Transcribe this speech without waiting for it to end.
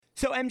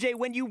So, MJ,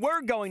 when you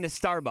were going to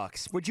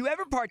Starbucks, would you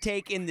ever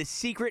partake in the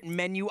secret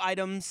menu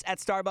items at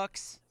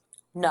Starbucks?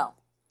 No.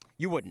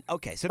 You wouldn't.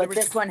 Okay, so But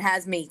this one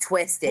has me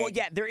twisted. Well,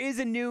 yeah, there is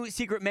a new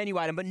secret menu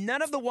item, but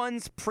none of the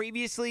ones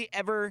previously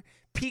ever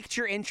piqued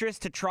your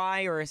interest to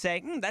try or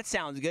say, that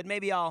sounds good.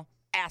 Maybe I'll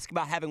ask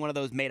about having one of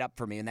those made up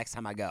for me the next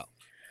time I go.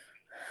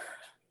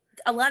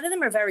 A lot of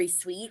them are very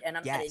sweet, and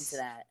I'm not into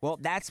that. Well,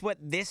 that's what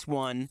this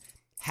one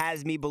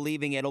has me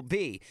believing it'll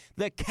be.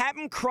 The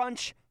Cap'n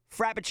Crunch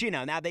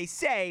Frappuccino. Now, they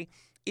say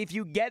if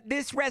you get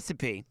this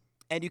recipe,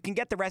 and you can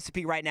get the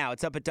recipe right now.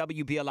 It's up at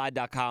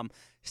WBLI.com/Syke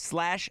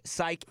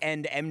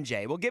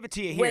MJ. We'll give it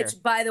to you here.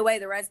 Which, by the way,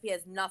 the recipe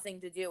has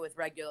nothing to do with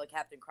regular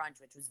Captain Crunch,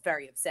 which was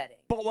very upsetting.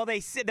 But, well,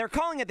 they're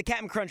calling it the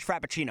Cap'n Crunch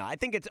Frappuccino. I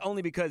think it's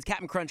only because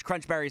Cap'n Crunch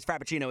Crunch Berries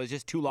Frappuccino is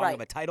just too long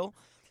of a title.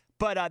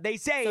 But they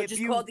say so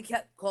just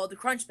call it the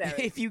Crunch Berries.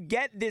 If you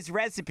get this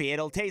recipe,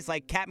 it'll taste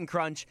like Cap'n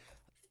Crunch.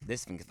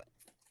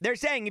 They're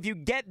saying if you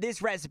get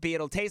this recipe,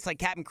 it'll taste like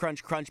Cap'n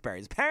Crunch Crunch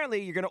Berries.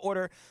 Apparently, you're going to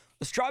order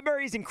the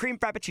strawberries and cream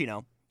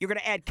Frappuccino. You're going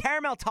to add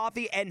caramel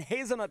toffee and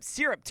hazelnut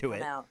syrup to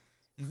it.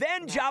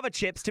 Then Java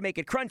chips to make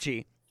it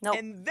crunchy. Nope.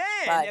 And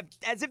then,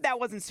 as if that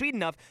wasn't sweet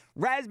enough,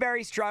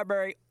 raspberry,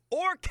 strawberry,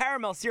 or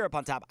caramel syrup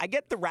on top. I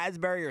get the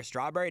raspberry or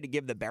strawberry to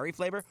give the berry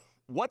flavor.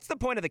 What's the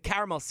point of the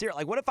caramel syrup?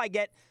 Like, what if I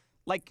get,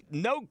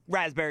 no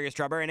raspberry or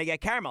strawberry and I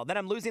get caramel? Then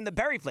I'm losing the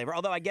berry flavor,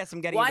 although I guess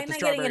I'm getting Why it with am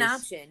the I getting an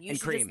strawberries option? You and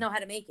should cream. just know how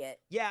to make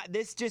it. Yeah,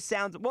 this just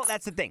sounds... Well,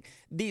 that's the thing.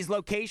 These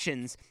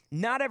locations,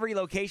 not every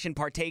location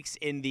partakes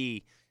in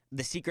the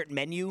secret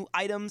menu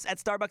items at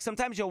Starbucks.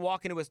 Sometimes you'll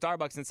walk into a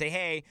Starbucks and say,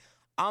 hey,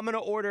 I'm going to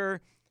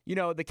order,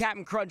 the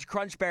Cap'n Crunch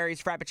Crunch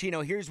Berries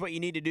Frappuccino. Here's what you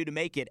need to do to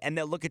make it. And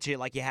they'll look at you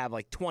like you have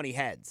 20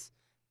 heads.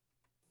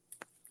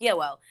 Yeah,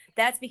 well,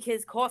 that's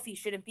because coffee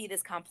shouldn't be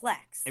this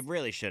complex. It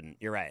really shouldn't.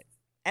 You're right.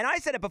 And I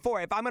said it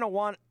before. If I'm going to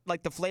want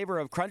the flavor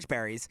of Crunch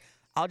Berries,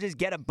 I'll just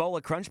get a bowl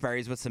of Crunch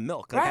Berries with some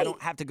milk. I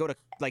don't have to go to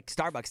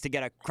Starbucks to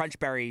get a Crunch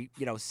Berry,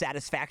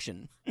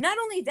 satisfaction. Not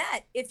only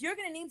that, if you're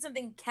going to name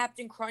something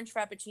Captain Crunch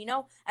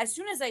Frappuccino, as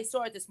soon as I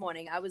saw it this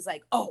morning, I was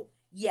like, oh,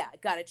 yeah,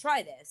 got to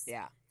try this.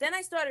 Yeah. Then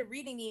I started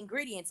reading the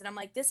ingredients, and I'm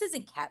like, this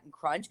isn't Captain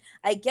Crunch.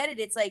 I get it.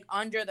 It's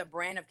under the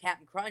brand of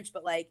Captain Crunch,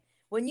 but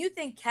when you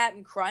think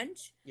Captain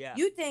Crunch,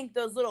 you think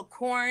those little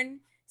corn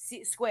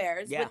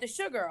squares with the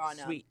sugar on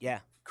them. Sweet, yeah.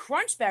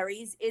 Crunch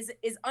Berries is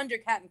under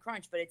Captain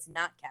Crunch, but it's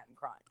not Captain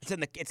Crunch.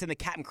 It's in the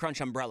Captain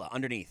Crunch umbrella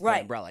underneath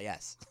the umbrella.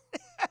 Yes.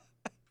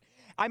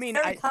 I mean,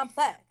 very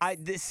complex.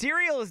 The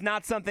cereal is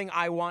not something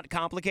I want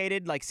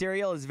complicated.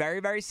 Cereal is very,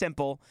 very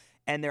simple,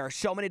 and there are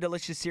so many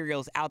delicious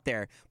cereals out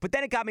there. But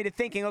then it got me to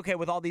thinking, okay,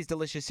 with all these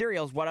delicious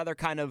cereals, what other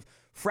kind of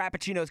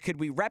Frappuccinos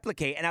could we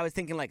replicate? And I was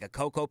thinking a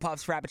Cocoa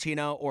Puffs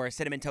Frappuccino or a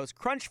Cinnamon Toast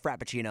Crunch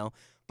Frappuccino.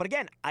 But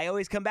again, I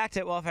always come back to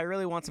it, well, if I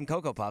really want some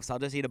Cocoa Puffs, I'll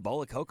just eat a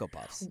bowl of Cocoa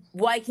Puffs.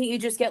 Why can't you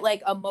just get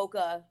a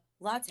mocha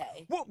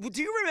latte? Well,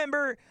 do you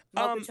remember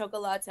mocha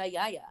chocolate,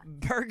 yeah.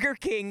 Burger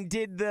King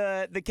did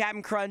the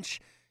Cap'n Crunch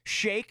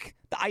shake,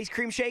 the ice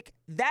cream shake?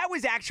 That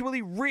was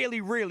actually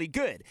really, really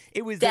good.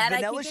 It was the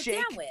vanilla shake.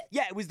 Down with.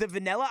 Yeah, it was the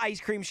vanilla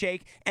ice cream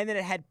shake, and then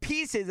it had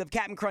pieces of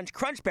Cap'n Crunch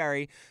Crunch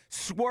Berry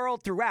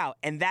swirled throughout,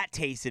 and that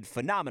tasted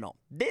phenomenal.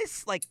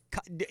 This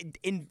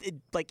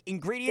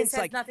ingredients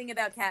this has nothing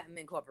about Cap'n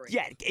Incorporated.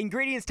 Yeah,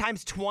 ingredients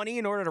times 20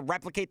 in order to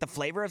replicate the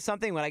flavor of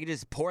something when I could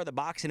just pour the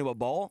box into a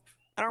bowl.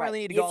 I don't really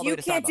need to go all the way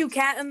to Starbucks. If you can't do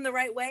Cap'n the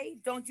right way,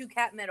 don't do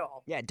Cap'n at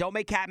all. Yeah, don't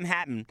make Cap'n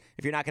happen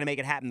if you're not going to make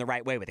it happen the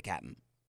right way with a Cap'n.